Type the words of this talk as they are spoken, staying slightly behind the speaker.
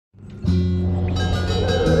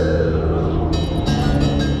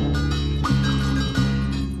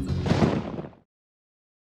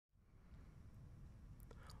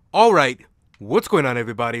Alright, what's going on,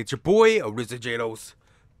 everybody? It's your boy, Arizajados,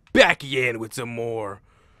 back again with some more,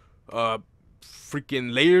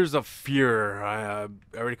 freaking Layers of Fear. I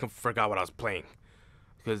already forgot what I was playing.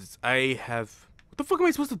 Because I have... What the fuck am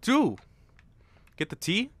I supposed to do? Get the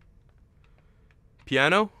tea?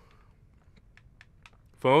 Piano?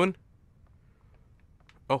 Phone?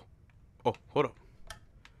 Oh, hold up.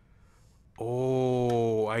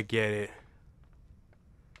 Oh, I get it.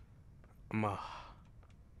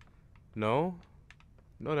 No,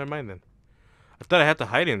 never mind then. I thought I had to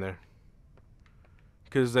hide in there.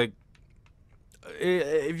 Cause like,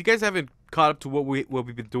 if you guys haven't caught up to what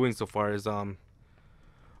we've been doing so far is I'm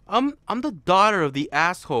the daughter of the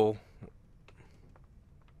asshole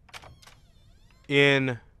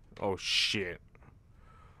in oh shit.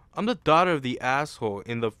 I'm the daughter of the asshole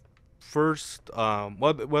in the first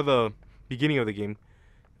the beginning of the game.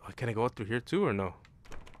 Oh, can I go through here too or no?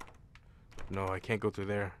 No, I can't go through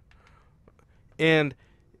there. And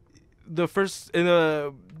the first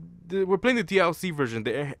we're playing the DLC version,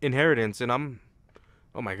 the Inheritance, and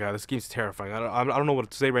oh my god, this game's terrifying. I don't know what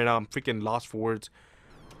to say right now. I'm freaking lost for words.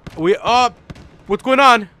 What's going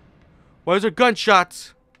on? Why is there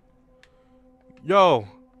gunshots? Yo,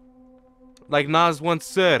 like Nas once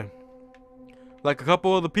said, like a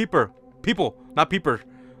couple of the people, not peeper.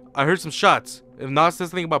 I heard some shots. If Nas says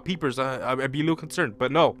something about peepers, I'd be a little concerned,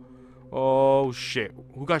 but no. Oh shit,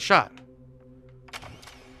 who got shot?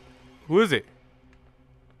 Who is it?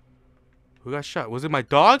 Who got shot? Was it my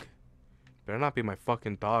dog? Better not be my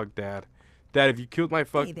fucking dog, Dad. Dad, if you killed my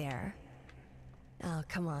fuck... Hey there. Oh,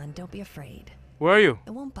 come on. Don't be afraid. Where are you? It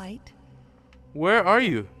won't bite. Where are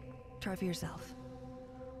you? Try for yourself.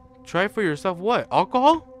 Try for yourself what?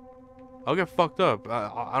 Alcohol? I'll get fucked up.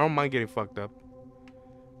 I don't mind getting fucked up.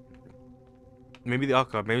 Maybe the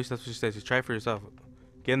alcohol. Maybe that's what she says. You try for yourself.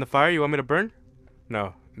 Get in the fire? You want me to burn?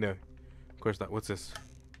 No. Of course not. What's this?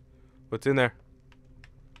 What's in there?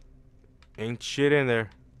 Ain't shit in there.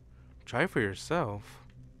 Try for yourself.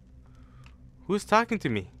 Who's talking to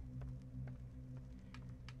me?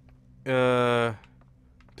 Do I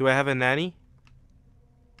have a nanny?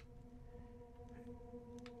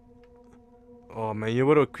 Oh man, you know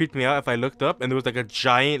what would creep me out if I looked up and there was like a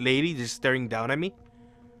giant lady just staring down at me?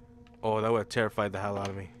 Oh, that would have terrified the hell out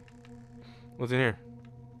of me. What's in here?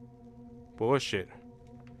 Bullshit.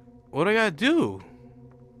 What do I gotta do?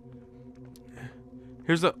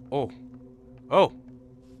 Here's the oh.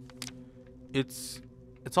 It's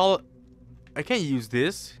all. I can't use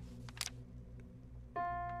this.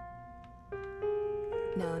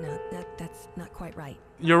 No, that's not quite right.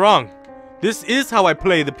 You're wrong. This is how I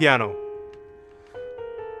play the piano.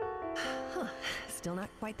 Huh. Still not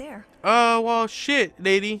quite there. Well, shit,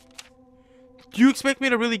 lady. Do you expect me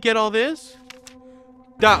to really get all this?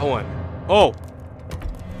 That one. Oh.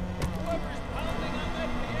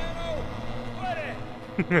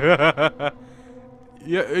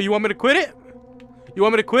 Yeah, you want me to quit it? You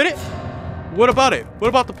want me to quit it? What about it? What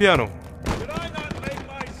about the piano? Did I not make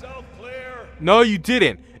myself clear? No, you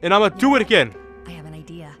didn't. And I'm gonna do it again. I have an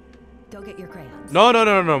idea. Go get your crayons.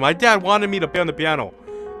 No. My dad wanted me to play on the piano.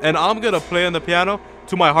 And I'm gonna play on the piano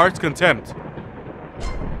to my heart's contempt.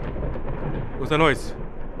 What's that noise?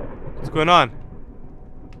 What's going on?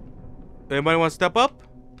 Anybody want to step up?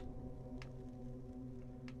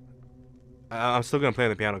 I'm still gonna play on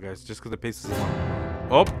the piano, guys, just because the pace is long.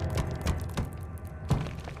 Oh.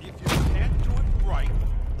 If you can't do it right,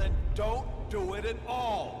 then don't do it at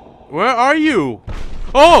all. Where are you?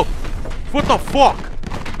 Oh! What the fuck?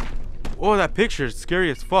 Oh, that picture is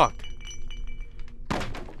scary as fuck.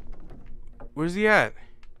 Where's he at?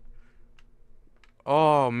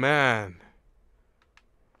 Oh, man.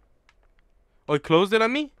 Oh, he closed it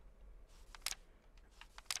on me?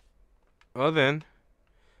 Well, then.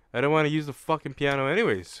 I don't want to use the fucking piano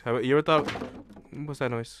anyways. You ever thought... What's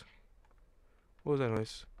that noise? What was that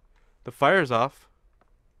noise? The fire's off.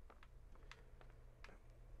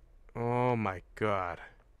 Oh my god.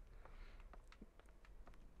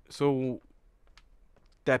 So...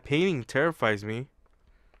 That painting terrifies me.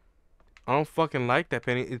 I don't fucking like that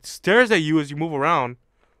painting. It stares at you as you move around.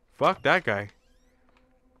 Fuck that guy.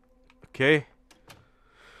 Okay.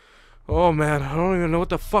 Oh man, I don't even know what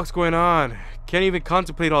the fuck's going on. Can't even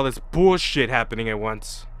contemplate all this bullshit happening at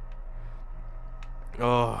once.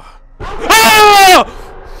 Oh. Ah!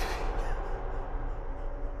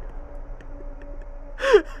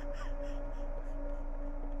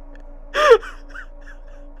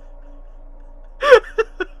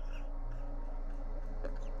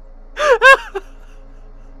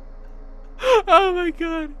 Oh my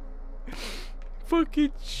god.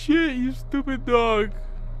 Fucking shit, you stupid dog.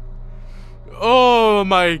 Oh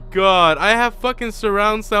my god. I have fucking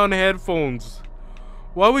surround sound headphones.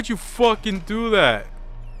 Why would you fucking do that?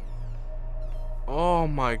 Oh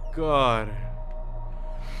my god.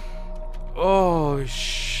 Oh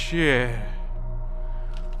shit.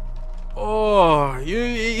 Oh,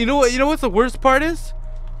 you know what? You know what's the worst part is?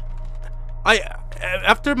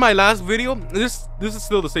 After my last video, this is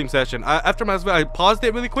still the same session. After my last video, I paused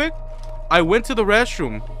it really quick. I went to the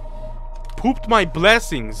restroom, pooped my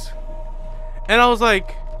blessings, and I was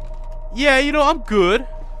like, yeah, you know, I'm good.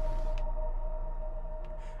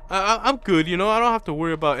 I'm good, you know. I don't have to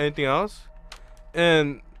worry about anything else.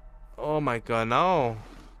 And oh my god, now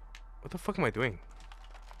what the fuck am I doing?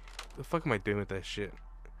 What the fuck am I doing with that shit?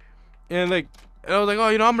 And like, I was like, oh,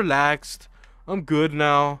 you know, I'm relaxed. I'm good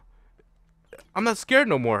now. I'm not scared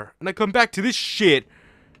no more. And I come back to this shit.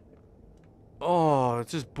 Oh,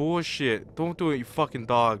 it's just bullshit. Don't do it, you fucking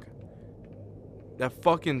dog. That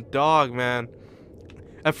fucking dog, man.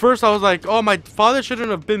 At first, I was like, oh, my father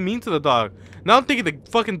shouldn't have been mean to the dog. Now I'm thinking the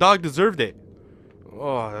fucking dog deserved it.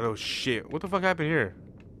 Oh, that little shit. What the fuck happened here?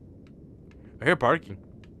 I hear barking.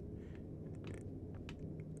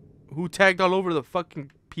 Who tagged all over the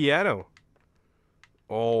fucking piano?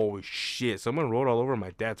 Oh, shit. Someone wrote all over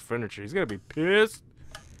my dad's furniture. He's gonna be pissed.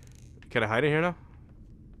 Can I hide in here now?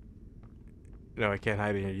 No, I can't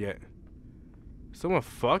hide in here yet. Someone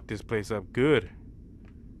fucked this place up good.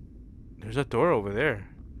 There's a door over there.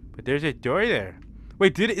 But there's a door there.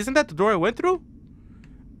 Wait, isn't that the door I went through?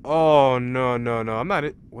 Oh, no, no, no. I'm not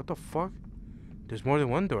it. What the fuck? There's more than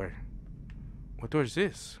one door. What door is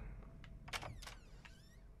this?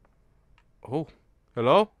 Oh.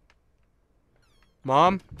 Hello?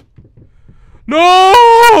 Mom?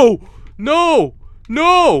 No! No!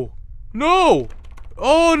 No! No!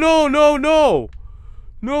 Oh, no, no, no!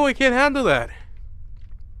 No, I can't handle that.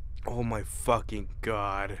 Oh, my fucking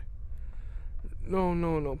God. No,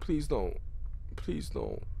 no, no. Please don't. Please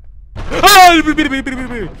don't. Ah!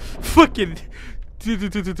 Fucking.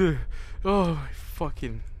 Oh,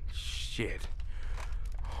 fucking shit.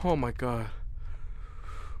 Oh, my God.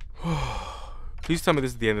 Please tell me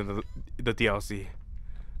this is the end of the DLC.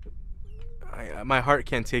 My heart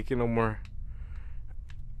can't take it no more.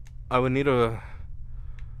 I would need a.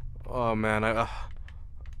 Oh man, I'm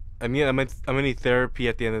gonna need therapy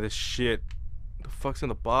at the end of this shit. The fuck's in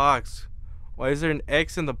the box? Why is there an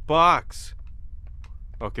X in the box?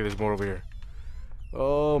 Okay, there's more over here.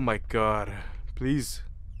 Oh my god, please.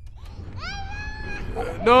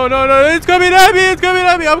 No, no, no! It's coming at me! It's coming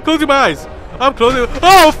at me! I'm closing my eyes. I'm closing.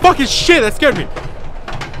 Oh fucking shit! That scared me.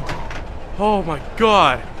 Oh my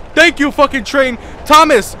god! Thank you, fucking train,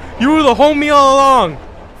 Thomas. You were the homie all along.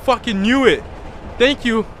 Fucking knew it. Thank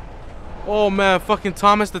you. Oh man, fucking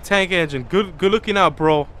Thomas the Tank Engine. Good looking out,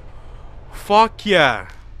 bro. Fuck yeah.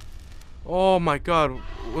 Oh my god.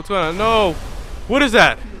 What's going on? No. What is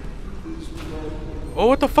that? Oh,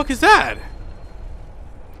 what the fuck is that?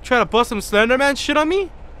 Trying to bust some Slenderman shit on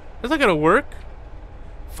me? That's not gonna work.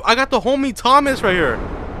 I got the homie Thomas right here.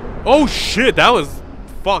 Oh shit, that was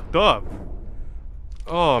fucked up.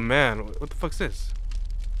 Oh man, what the fuck's this?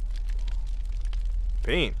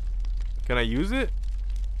 Paint. Can I use it?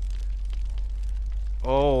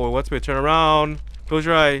 Oh, it wants me to turn around. Close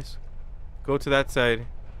your eyes. Go to that side.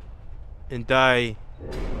 And die.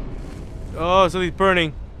 Oh, something's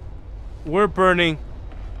burning. We're burning.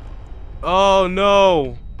 Oh,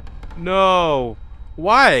 no. No.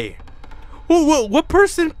 Why? What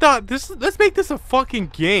person thought this? Let's make this a fucking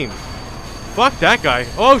game. Fuck that guy.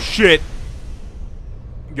 Oh, shit.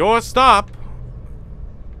 Yo, stop.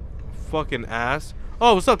 Fucking ass.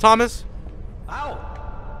 Oh, what's up, Thomas?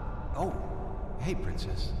 Ow! Oh, hey,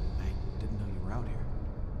 Princess. I didn't know you were out here.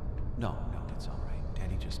 No, no, it's all right.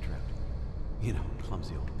 Daddy just tripped. You know,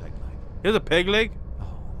 clumsy old peg leg. Here's a peg leg.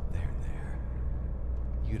 Oh, there.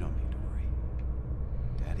 You don't need to worry.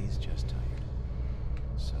 Daddy's just tired.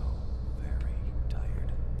 So very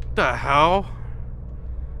tired. What the hell?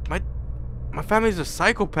 My family's a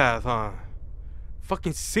psychopath, huh?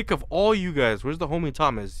 Fucking sick of all you guys. Where's the homie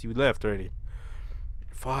Thomas? You left already.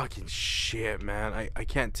 Fucking shit, man. I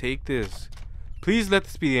can't take this. Please let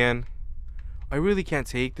this be the end. I really can't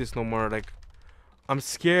take this no more. Like, I'm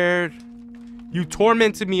scared. You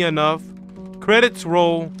tormented me enough. Credits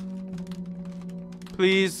roll.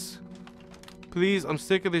 Please. Please, I'm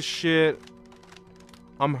sick of this shit.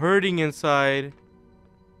 I'm hurting inside.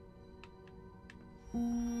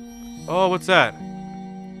 Oh, what's that?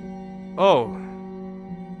 Oh.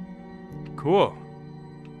 Cool.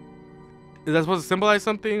 Is that supposed to symbolize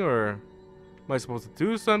something, or am I supposed to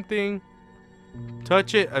do something?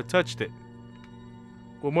 Touch it? I've touched it.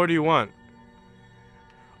 What more do you want?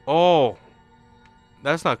 Oh.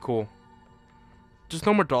 That's not cool. Just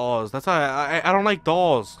no more dolls. That's all I don't like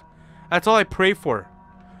dolls. That's all I pray for.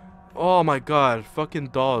 Oh my god, fucking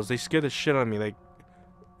dolls. They scare the shit out of me. Like,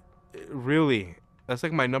 really. That's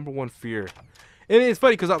like my #1 fear. And it's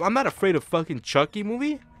funny because I'm not afraid of fucking Chucky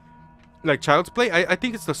movie. Like Child's Play. I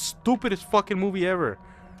think it's the stupidest fucking movie ever.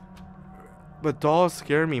 But dolls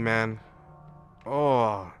scare me, man.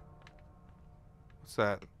 Oh. What's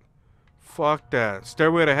that? Fuck that.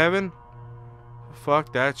 Stairway to Heaven?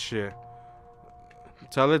 Fuck that shit.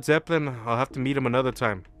 Tell Led Zeppelin I'll have to meet him another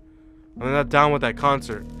time. I'm not down with that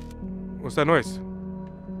concert. What's that noise?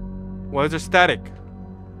 Why is there static?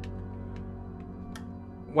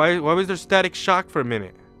 Why was there static shock for a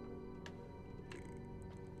minute?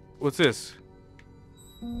 What's this?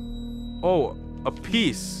 Oh, a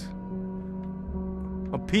piece.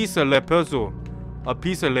 A piece of le puzzle. A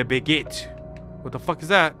piece of le baguette. What the fuck is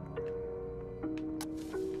that?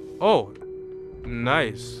 Oh,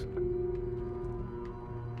 nice.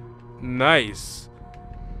 Nice.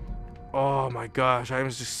 Oh my gosh, I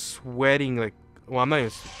was just sweating like. Well, I'm not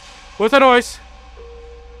even. What's that noise?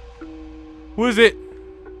 Who is it?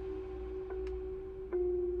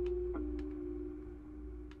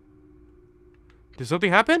 Did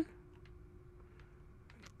something happen?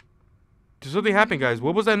 Did something happen, guys?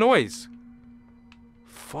 What was that noise?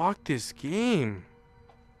 Fuck this game.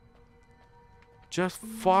 Just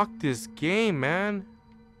fuck this game, man.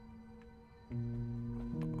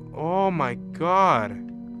 Oh my god.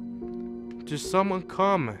 Just someone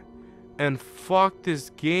come and fuck this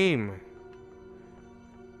game.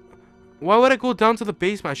 Why would I go down to the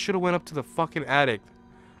basement? I should have went up to the fucking attic.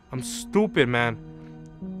 I'm stupid, man.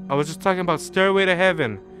 I was just talking about Stairway to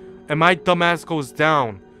Heaven, and my dumbass goes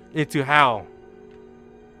down into hell.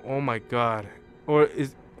 Oh my god. Or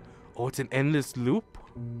is... Oh, it's an endless loop?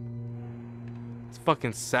 It's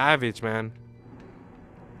fucking savage, man.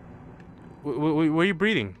 Where are you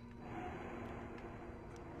breathing?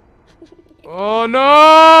 Oh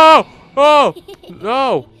no! Oh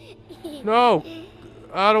no! No!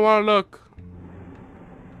 I don't want to look.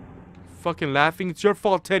 Fucking laughing. It's your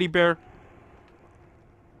fault, teddy bear.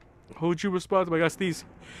 How would you respond to my guy sneeze?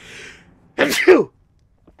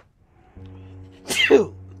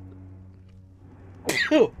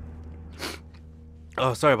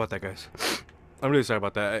 Oh, sorry about that, guys. I'm really sorry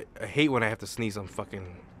about that. I hate when I have to sneeze on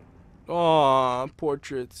fucking... Aw,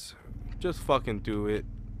 portraits. Just fucking do it.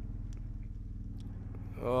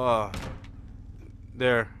 Oh.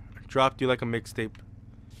 There. I dropped you like a mixtape.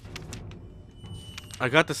 I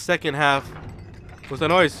got the second half. What's that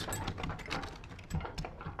noise?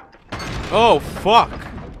 Oh, fuck.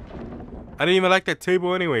 I didn't even like that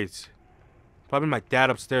table anyways. Probably my dad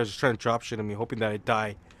upstairs just trying to drop shit on me, hoping that I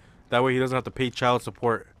die. That way he doesn't have to pay child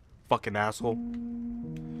support. Fucking asshole.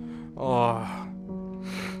 Oh.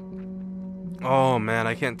 Oh, man.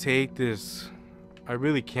 I can't take this. I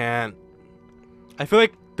really can't. I feel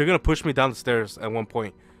like they're gonna push me down the stairs at one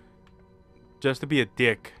point. Just to be a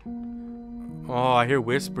dick. Oh, I hear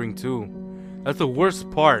whispering too. That's the worst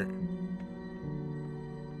part.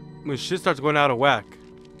 When shit starts going out of whack.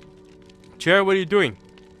 Chair, what are you doing?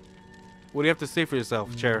 What do you have to say for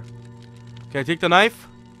yourself, Chair? Can I take the knife?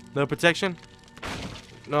 No protection?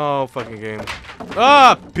 No fucking game.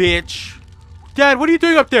 Ah, bitch! Dad, what are you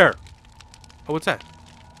doing up there? Oh, what's that?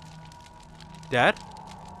 Dad?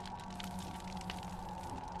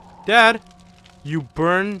 Dad? You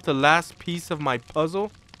burned the last piece of my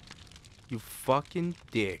puzzle? You fucking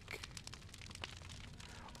dick.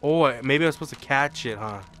 Oh, maybe I was supposed to catch it,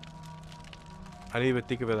 huh? I didn't even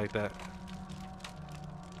think of it like that.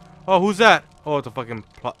 Oh, who's that? Oh, it's a fucking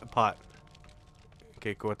pot.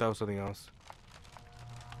 Okay, cool. I thought it was something else.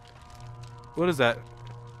 What is that?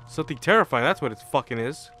 Something terrifying. That's what it fucking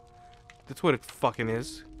is. That's what it fucking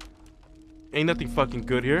is. Ain't nothing fucking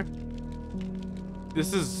good here.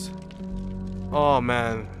 This is... Oh,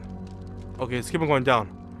 man. Okay, let's keep on going down.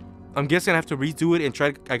 I'm guessing I have to redo it and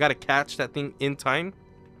try... I gotta catch that thing in time.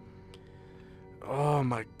 Oh,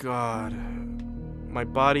 my God. My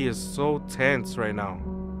body is so tense right now.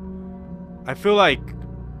 I feel like...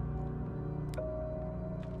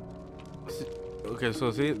 Okay,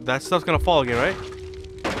 so see, that stuff's gonna fall again, right?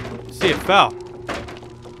 See, it fell.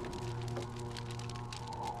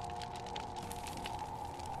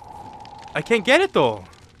 I can't get it though.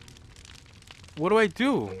 What do I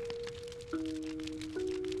do?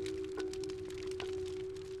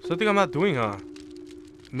 Something I'm not doing, huh?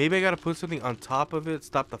 Maybe I gotta put something on top of it,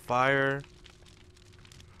 stop the fire.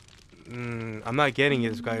 I'm not getting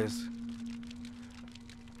it, guys.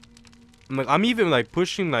 I'm even like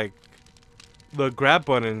pushing like the grab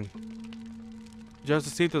button just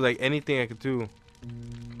to see if there's like anything I could do.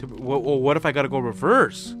 What if I gotta go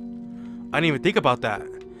reverse? I didn't even think about that.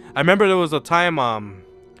 I remember there was a time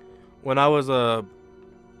when I was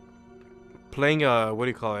playing what do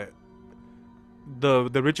you call it? The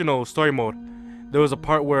original story mode. There was a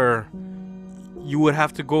part where you would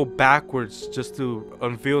have to go backwards just to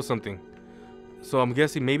unveil something. So I'm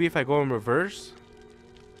guessing maybe if I go in reverse.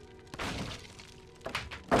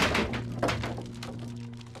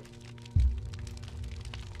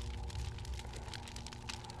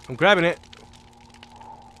 I'm grabbing it.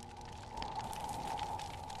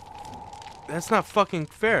 That's not fucking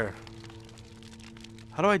fair.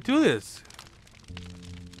 How do I do this?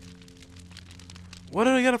 What do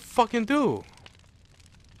I gotta fucking do?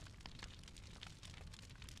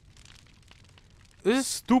 This is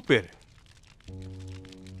stupid.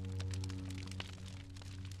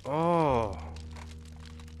 Oh.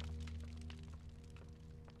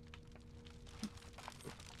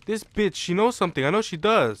 This bitch, she knows something. I know she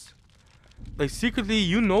does. Like, secretly,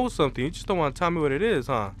 you know something. You just don't want to tell me what it is,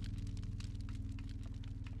 huh?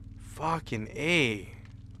 Fucking A.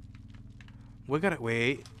 We gotta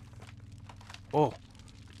wait. Oh.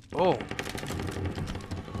 Oh.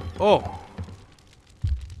 Oh.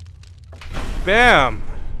 Bam.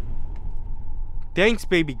 Thanks,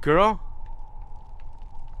 baby girl.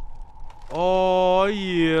 Oh,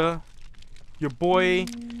 yeah. Your boy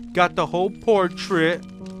got the whole portrait.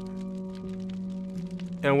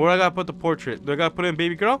 And where I gotta put the portrait? Do I gotta put it in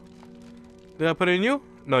baby girl? Did I put it in you?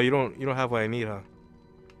 No, you don't have what I need, huh?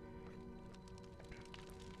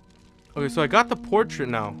 Okay, so I got the portrait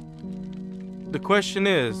now. The question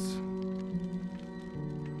is,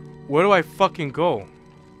 where do I fucking go?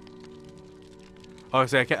 Oh,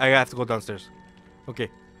 so I have to go downstairs. Okay.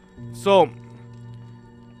 So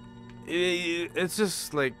it's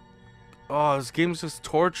just like, oh, this game's just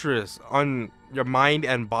torturous on your mind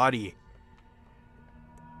and body.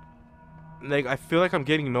 Like, I feel like I'm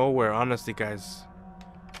getting nowhere, honestly, guys.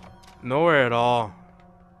 Nowhere at all.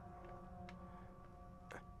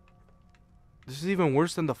 This is even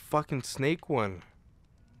worse than the fucking snake one.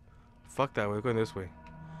 Fuck that way. We're going this way.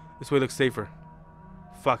 This way looks safer.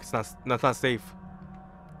 Fuck, that's not safe.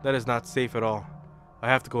 That is not safe at all. I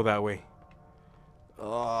have to go that way.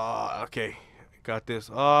 Oh, okay. Got this.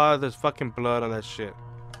 Oh, there's fucking blood on that shit.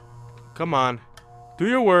 Come on. Do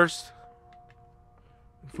your worst.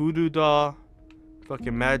 Voodoo doll.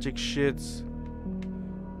 Fucking magic shits.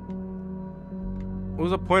 What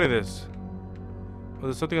was the point of this?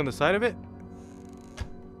 Was there something on the side of it?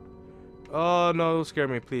 Oh, no, don't scare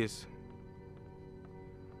me, please.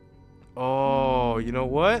 Oh, you know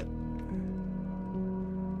what?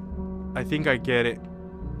 I think I get it.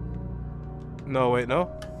 No, wait, no.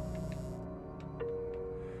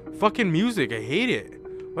 Fucking music, I hate it.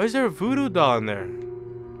 Why is there a voodoo doll in there?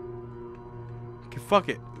 Okay, fuck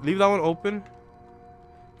it. Leave that one open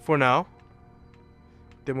for now.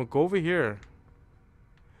 Then we'll go over here.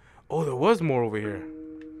 Oh, there was more over here.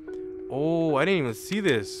 Oh, I didn't even see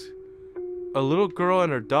this. A little girl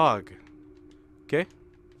and her dog. Okay.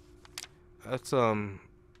 That's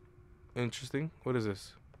interesting. What is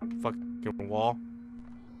this? Fucking wall.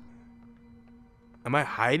 Am I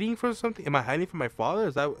hiding from something? Am I hiding from my father?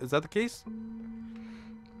 Is that the case?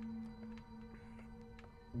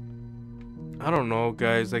 I don't know,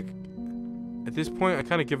 guys. Like, at this point, I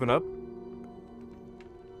kind of given up.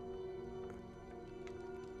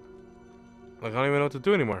 Like, I don't even know what to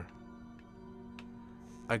do anymore.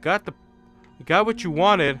 I got what you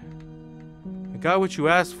wanted. I got what you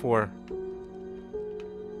asked for.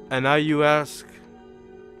 And now you ask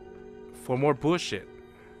for more bullshit.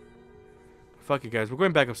 Fuck it, guys. We're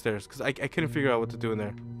going back upstairs because I couldn't figure out what to do in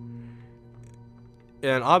there.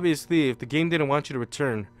 And obviously, if the game didn't want you to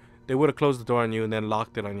return, they would have closed the door on you and then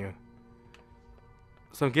locked it on you.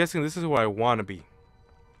 So I'm guessing this is where I want to be.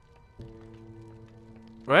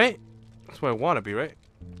 Right? That's where I want to be, right?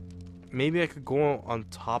 Maybe I could go on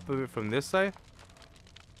top of it from this side.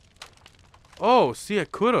 Oh, see, I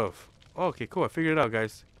could have. Oh, okay, cool. I figured it out,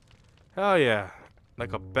 guys. Hell yeah.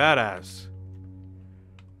 Like a badass.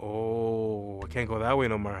 Oh, I can't go that way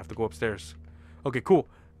no more. I have to go upstairs. Okay, cool.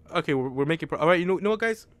 Okay, we're making alright, you know what,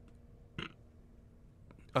 guys?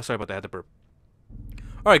 Oh, sorry about that. I had to burp.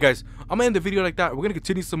 Alright, guys. I'm gonna end the video like that. We're gonna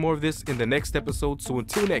continue some more of this in the next episode. So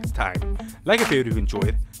until next time, like if you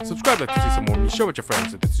enjoyed, subscribe to see some more of me, share with your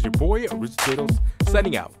friends. And this is your boy, Original,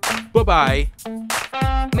 signing out. Bye-bye.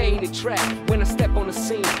 Made a track when I step on the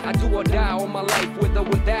scene. I do or die all my life with or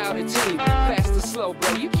without a team. Fast or slow,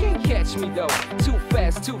 bro, you can't catch me though. Too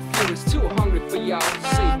fast, too furious, too hungry for y'all.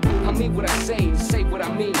 See. I mean what I say what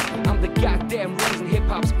I mean. I'm the goddamn reason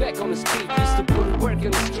hip-hop's back on the street. Used to put work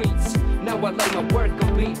in the streets, now I lay my work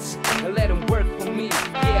on beats and let them work for me,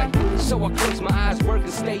 yeah. So I close my eyes, work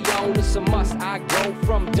and stay on. It's a must, I go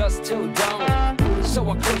from dusk till dawn. So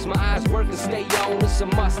I close my eyes, work and stay on. It's a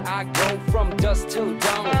must, I go from dusk till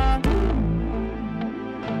dawn.